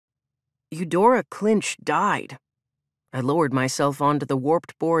Eudora Klinch died. I lowered myself onto the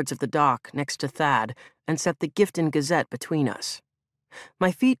warped boards of the dock next to Thad and set the Gifton Gazette between us.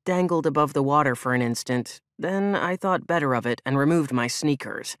 My feet dangled above the water for an instant, then I thought better of it and removed my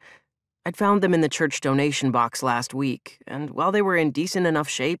sneakers. I'd found them in the church donation box last week, and while they were in decent enough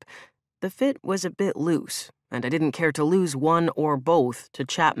shape, the fit was a bit loose, and I didn't care to lose one or both to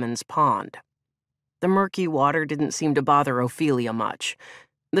Chapman's Pond. The murky water didn't seem to bother Ophelia much.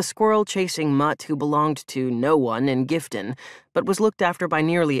 The squirrel-chasing mutt who belonged to no one in Gifton, but was looked after by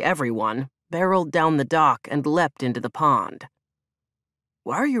nearly everyone, barreled down the dock and leapt into the pond.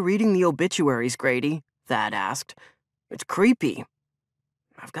 "Why are you reading the obituaries, Grady?" Thad asked. "It's creepy."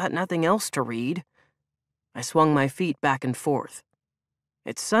 "I've got nothing else to read." I swung my feet back and forth.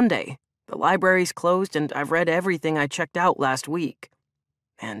 "It's Sunday. The library's closed, and I've read everything I checked out last week.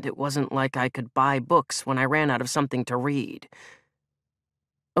 And it wasn't like I could buy books when I ran out of something to read."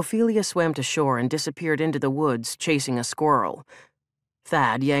 Ophelia swam to shore and disappeared into the woods, chasing a squirrel.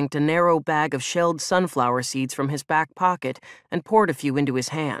 Thad yanked a narrow bag of shelled sunflower seeds from his back pocket and poured a few into his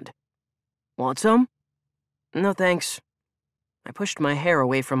hand. "Want some?" "No, thanks." I pushed my hair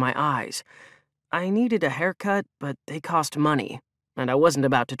away from my eyes. I needed a haircut, but they cost money, and I wasn't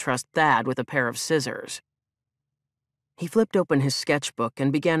about to trust Thad with a pair of scissors. He flipped open his sketchbook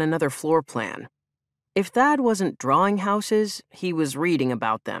and began another floor plan. If Thad wasn't drawing houses, he was reading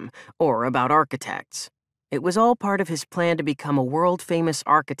about them, or about architects. It was all part of his plan to become a world-famous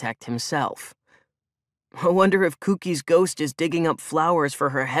architect himself. "I wonder if Kooky's ghost is digging up flowers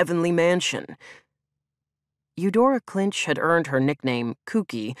for her heavenly mansion." Eudora Klinch had earned her nickname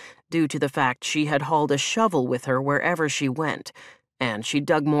Kooky due to the fact she had hauled a shovel with her wherever she went, and she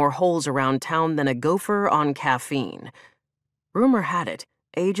dug more holes around town than a gopher on caffeine. Rumor had it,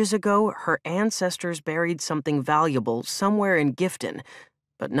 ages ago, her ancestors buried something valuable somewhere in Gifton,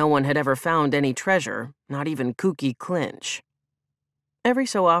 but no one had ever found any treasure, not even Kooky Klinch. Every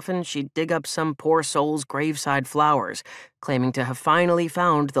so often, she'd dig up some poor soul's graveside flowers, claiming to have finally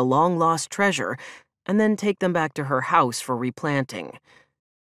found the long-lost treasure, and then take them back to her house for replanting.